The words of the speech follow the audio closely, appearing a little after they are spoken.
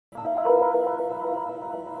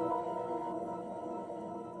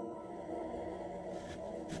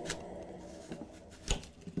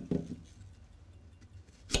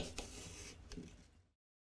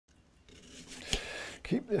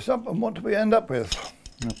this up, and what do we end up with?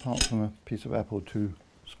 Apart from a piece of apple too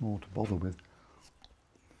small to bother with.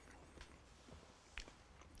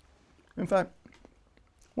 In fact,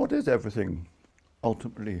 what is everything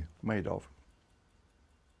ultimately made of?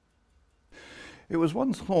 It was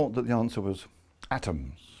once thought that the answer was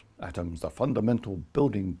atoms. Atoms, the fundamental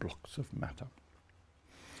building blocks of matter.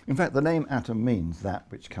 In fact, the name atom means that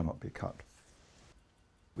which cannot be cut,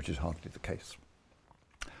 which is hardly the case.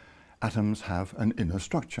 Atoms have an inner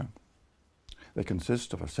structure. They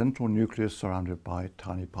consist of a central nucleus surrounded by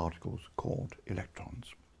tiny particles called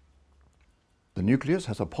electrons. The nucleus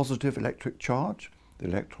has a positive electric charge, the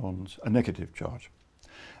electrons a negative charge.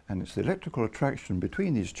 And it's the electrical attraction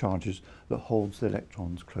between these charges that holds the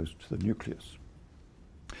electrons close to the nucleus.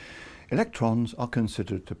 Electrons are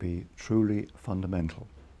considered to be truly fundamental.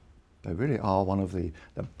 They really are one of the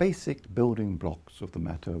basic building blocks of the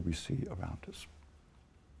matter we see around us.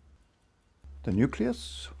 The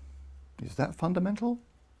nucleus, is that fundamental?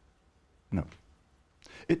 No.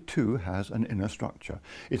 It too has an inner structure.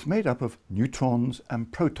 It's made up of neutrons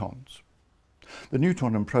and protons. The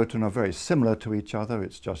neutron and proton are very similar to each other.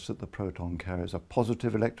 It's just that the proton carries a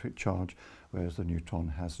positive electric charge, whereas the neutron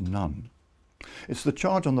has none. It's the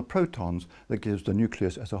charge on the protons that gives the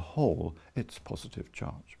nucleus as a whole its positive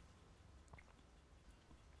charge.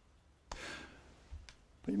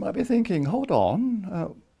 But you might be thinking, hold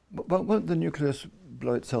on, won't the nucleus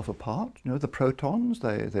blow itself apart? You know, the protons,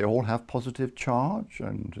 they all have positive charge,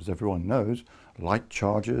 and as everyone knows, like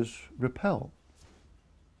charges repel.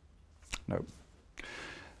 No,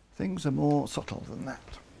 things are more subtle than that.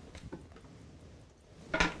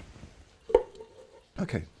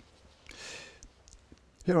 Okay.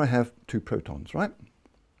 Here I have two protons, right?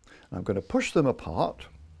 I'm going to push them apart.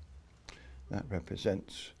 That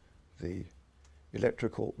represents the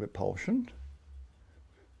electrical repulsion.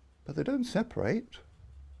 But they don't separate.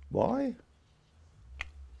 Why?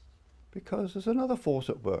 Because there's another force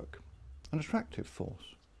at work, an attractive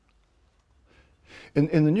force.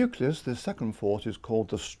 In the nucleus, the second force is called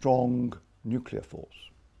the strong nuclear force.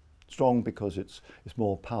 Strong because it's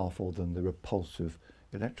more powerful than the repulsive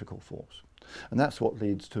electrical force. And that's what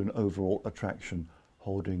leads to an overall attraction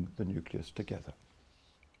holding the nucleus together.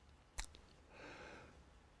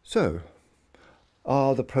 So,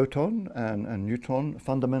 are the proton and neutron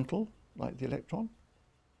fundamental like the electron?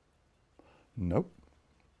 Nope.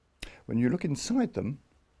 When you look inside them,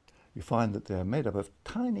 you find that they're made up of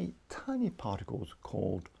tiny, tiny particles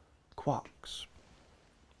called quarks.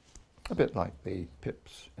 A bit like the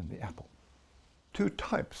pips in the apple. Two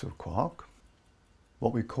types of quark.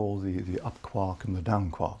 What we call the up quark and the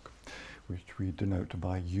down quark, which we denote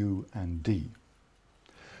by U and D.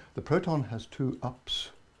 The proton has two ups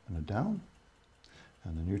and a down,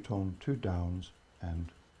 and the neutron two downs and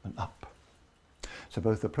an up. So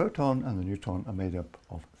both the proton and the neutron are made up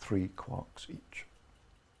of 3 quarks each.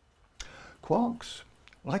 Quarks,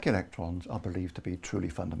 like electrons, are believed to be truly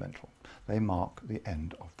fundamental. They mark the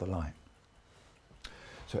end of the line.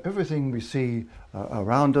 So everything we see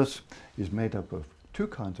around us is made up of 2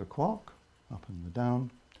 kinds of quark, up and the down,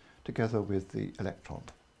 together with the electron.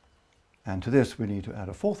 And to this we need to add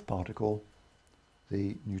a 4th particle,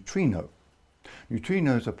 the neutrino.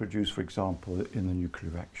 Neutrinos are produced, for example, in the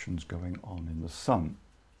nuclear reactions going on in the sun.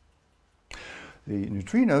 The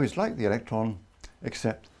neutrino is like the electron,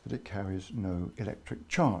 except that it carries no electric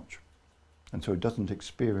charge, and so it doesn't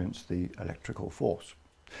experience the electrical force.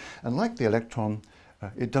 And like the electron,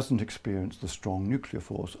 it doesn't experience the strong nuclear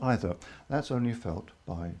force either. That's only felt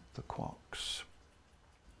by the quarks.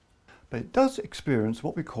 But it does experience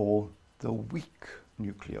what we call the weak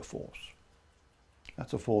nuclear force.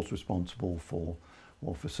 That's a force responsible for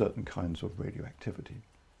certain kinds of radioactivity.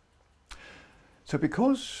 So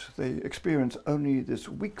because they experience only this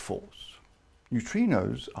weak force,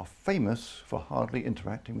 neutrinos are famous for hardly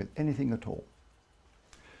interacting with anything at all.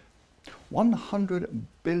 100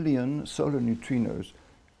 billion solar neutrinos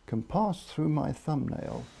can pass through my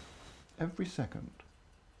thumbnail every second,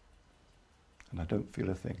 and I don't feel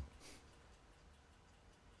a thing.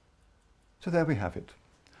 So there we have it.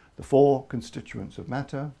 The 4 constituents of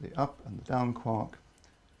matter, the up and the down quark,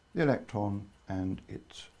 the electron and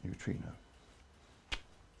its neutrino.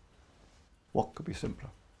 What could be simpler?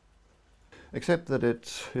 Except that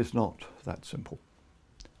it is not that simple.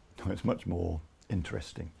 It's much more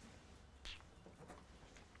interesting.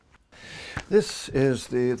 This is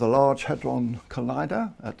the Large Hadron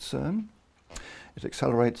Collider at CERN. It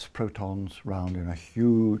accelerates protons round in a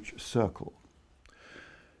huge circle.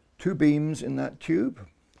 2 beams in that tube,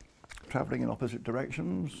 travelling in opposite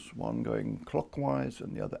directions, one going clockwise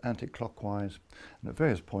and the other anti-clockwise, and at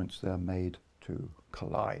various points they're made to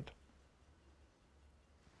collide.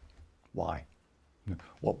 Why?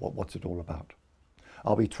 What's it all about?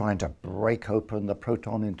 Are we trying to break open the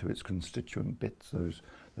proton into its constituent bits, those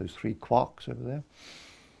three quarks over there?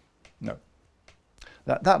 No.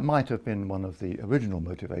 That might have been one of the original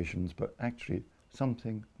motivations, but actually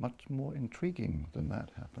something much more intriguing than that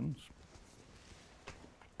happens.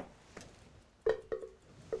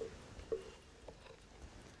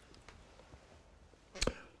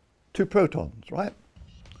 Two protons, right?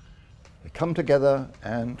 They come together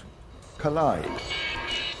and collide.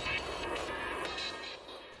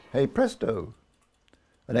 Hey presto,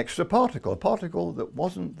 an extra particle, a particle that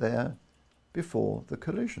wasn't there before the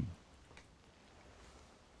collision.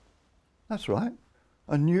 That's right,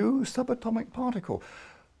 a new subatomic particle,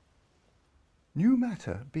 new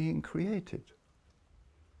matter being created.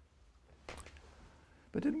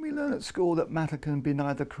 But didn't we learn at school that matter can be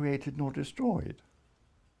neither created nor destroyed?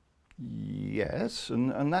 Yes,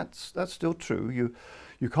 and that's still true.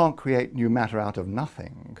 You can't create new matter out of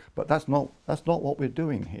nothing, but that's not what we're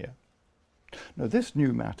doing here. No, this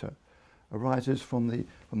new matter arises from the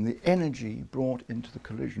energy brought into the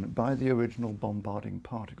collision by the original bombarding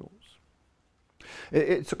particles.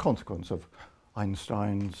 It's a consequence of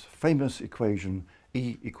Einstein's famous equation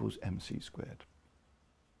E equals mc squared.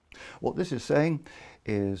 What this is saying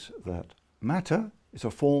is that matter is a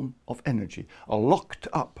form of energy, a locked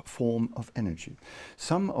up form of energy.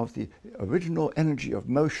 Some of the original energy of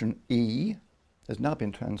motion, E, has now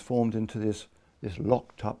been transformed into this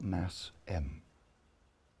locked up mass, M.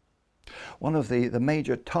 One of the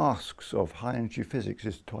major tasks of high energy physics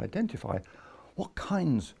is to identify what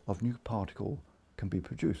kinds of new particle can be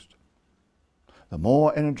produced. The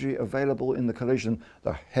more energy available in the collision,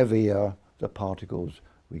 the heavier the particles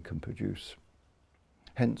we can produce.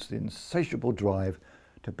 Hence the insatiable drive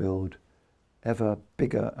to build ever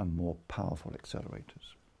bigger and more powerful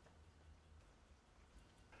accelerators.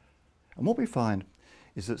 And what we find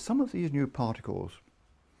is that some of these new particles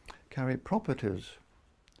carry properties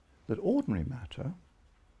that ordinary matter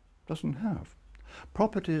doesn't have.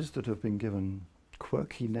 Properties that have been given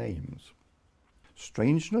quirky names: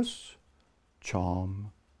 strangeness,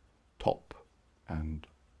 charm, top, and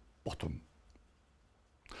bottom.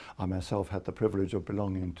 I myself had the privilege of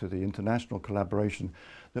belonging to the international collaboration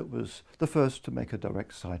that was the first to make a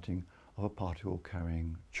direct sighting of a particle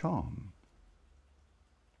carrying charm.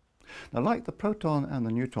 Now, like the proton and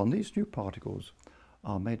the neutron, these new particles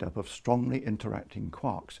are made up of strongly interacting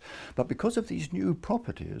quarks. But because of these new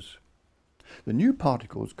properties, the new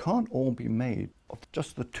particles can't all be made of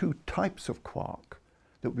just the two types of quark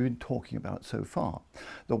that we've been talking about so far,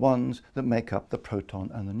 the ones that make up the proton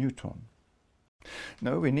and the neutron.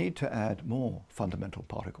 No, we need to add more fundamental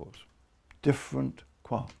particles, different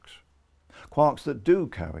quarks, quarks that do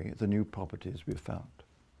carry the new properties we've found.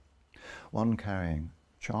 One carrying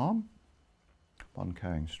charm, one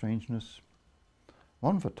carrying strangeness,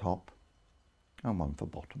 one for top and one for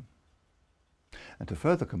bottom. And to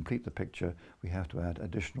further complete the picture, we have to add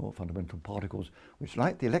additional fundamental particles which,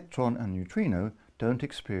 like the electron and neutrino, don't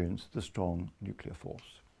experience the strong nuclear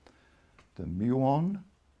force. The muon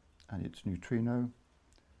and its neutrino,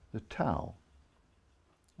 the tau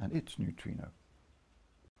and its neutrino.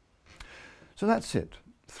 So that's it.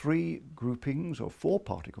 3 groupings of 4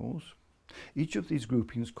 particles, each of these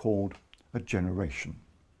groupings called a generation.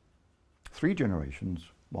 3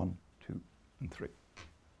 generations, 1, 2, and 3.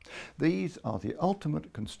 These are the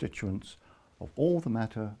ultimate constituents of all the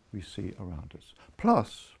matter we see around us,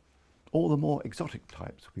 plus all the more exotic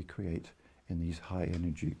types we create in these high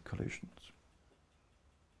energy collisions.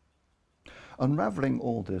 Unraveling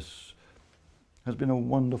all this has been a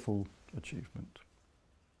wonderful achievement.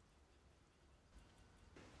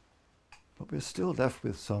 But we're still left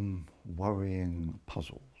with some worrying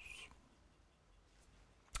puzzles.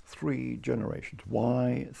 3 generations.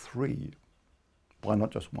 Why 3? Why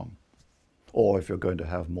not just 1? Or if you're going to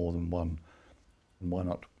have more than 1, why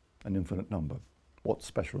not an infinite number? What's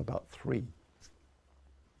special about 3?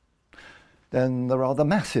 Then there are the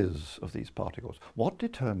masses of these particles. What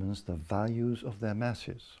determines the values of their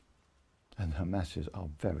masses? And their masses are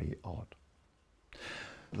very odd.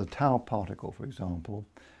 The tau particle, for example,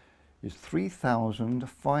 is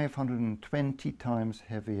 3,520 times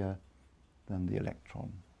heavier than the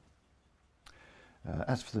electron.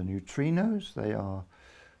 As for the neutrinos, they are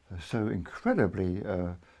so incredibly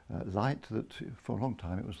light that for a long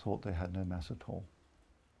time it was thought they had no mass at all.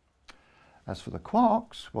 As for the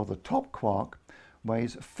quarks, well, the top quark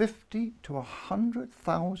weighs 50 to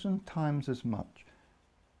 100,000 times as much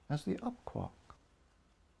as the up quark.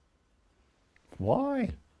 Why?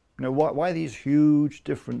 Why these huge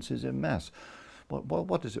differences in mass?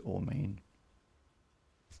 What does it all mean?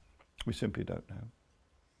 We simply don't know.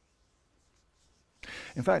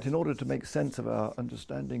 In fact, in order to make sense of our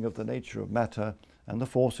understanding of the nature of matter and the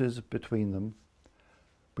forces between them,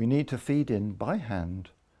 we need to feed in by hand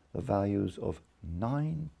the values of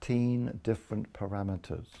 19 different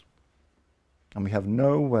parameters. And we have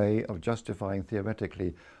no way of justifying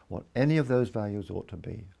theoretically what any of those values ought to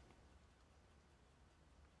be.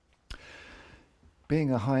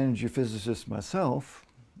 Being a high-energy physicist myself,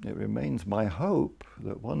 it remains my hope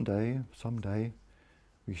that one day, someday,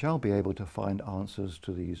 we shall be able to find answers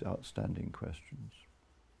to these outstanding questions.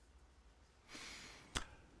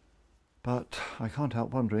 But I can't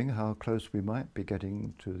help wondering how close we might be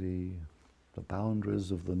getting to the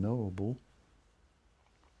boundaries of the knowable.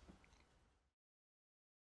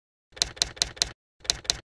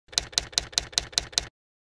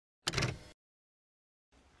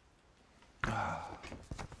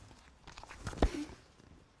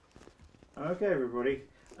 Okay, everybody.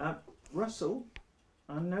 Russell,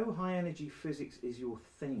 I know high energy physics is your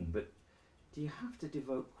thing, but do you have to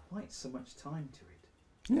devote quite so much time to it?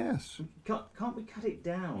 Yes. Can't we cut it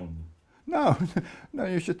down? No, no,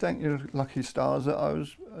 you should thank your lucky stars that I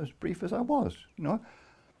was as brief as I was, you know.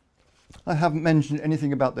 I haven't mentioned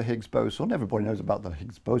anything about the Higgs boson. Everybody knows about the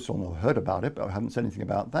Higgs boson or heard about it, but I haven't said anything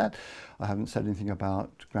about that. I haven't said anything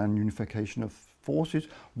about grand unification of forces.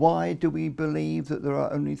 Why do we believe that there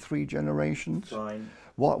are only 3 generations? Fine.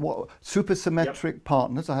 What supersymmetric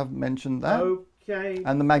partners? I haven't mentioned that. Okay.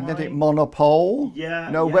 And the magnetic fine. monopole. Yeah.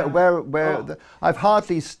 No, yeah. where Oh. I've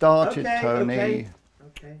hardly started, Okay, Tony.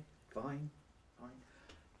 Okay. Fine.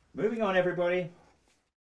 Moving on, everybody.